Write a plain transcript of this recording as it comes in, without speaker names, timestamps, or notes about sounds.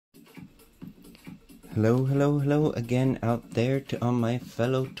Hello, hello, hello again out there to all my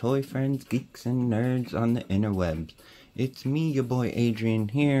fellow toy friends, geeks, and nerds on the interwebs. It's me, your boy Adrian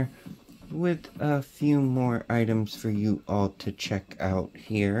here, with a few more items for you all to check out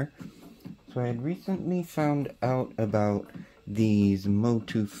here. So I had recently found out about these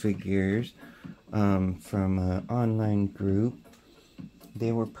MOTU figures from an online group.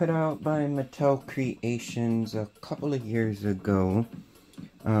 They were put out by Mattel Creations a couple of years ago.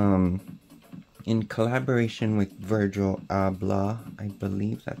 In collaboration with Virgil Abloh, I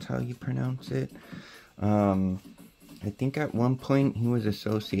believe that's how you pronounce it. I think at one point he was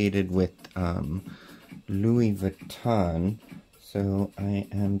associated with Louis Vuitton, so I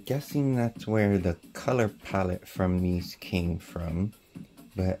am guessing that's where the color palette from these came from.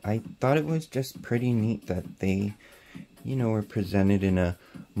 But I thought it was just pretty neat that they, were presented in a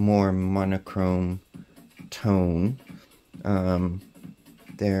more monochrome tone.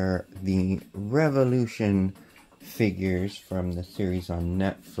 They're the Revolution figures from the series on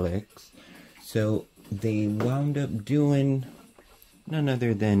Netflix. So they wound up doing none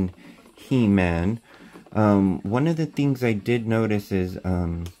other than He-Man. One of the things I did notice is,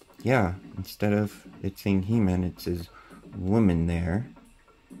 instead of it saying He-Man, it says woman there.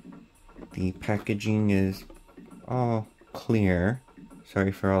 The packaging is all clear.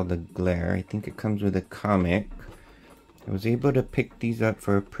 Sorry for all the glare. I think it comes with a comic. I was able to pick these up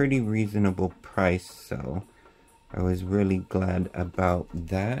for a pretty reasonable price, so I was really glad about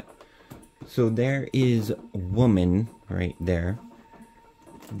that. So there is Woman right there.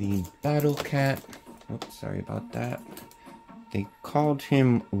 The Battle Cat. Oops, sorry about that. They called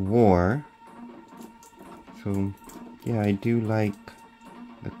him War. So, yeah, I do like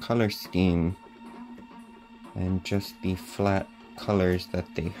the color scheme and just the flat colors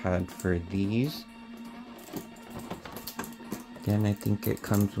that they had for these. Again, I think it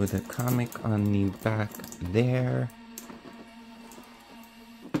comes with a comic on the back there.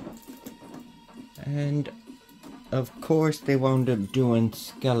 And, of course, they wound up doing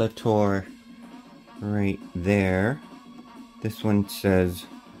Skeletor right there. This one says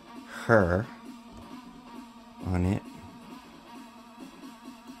her on it.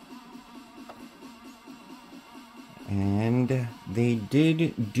 And they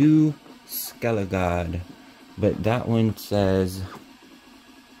did do Skelegod. But that one says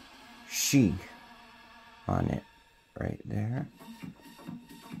she on it right there.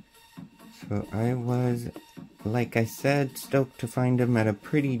 So I was, like I said, stoked to find them at a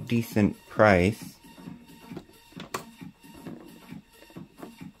pretty decent price.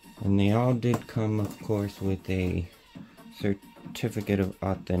 And they all did come, of course, with a certificate of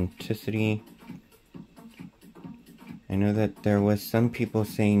authenticity. I know that there was some people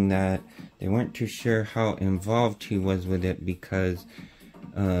saying that they weren't too sure how involved he was with it because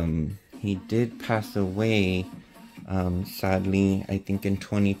he did pass away, sadly, I think in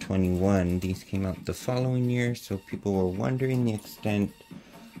 2021. These came out the following year, so people were wondering the extent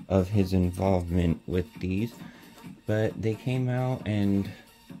of his involvement with these. But they came out and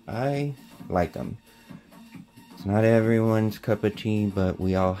I like them. It's not everyone's cup of tea, but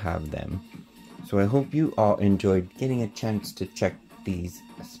we all have them. So I hope you all enjoyed getting a chance to check these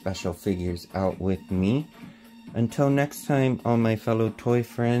special figures out with me. Until next time, all my fellow toy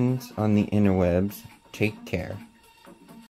friends on the interwebs, take care.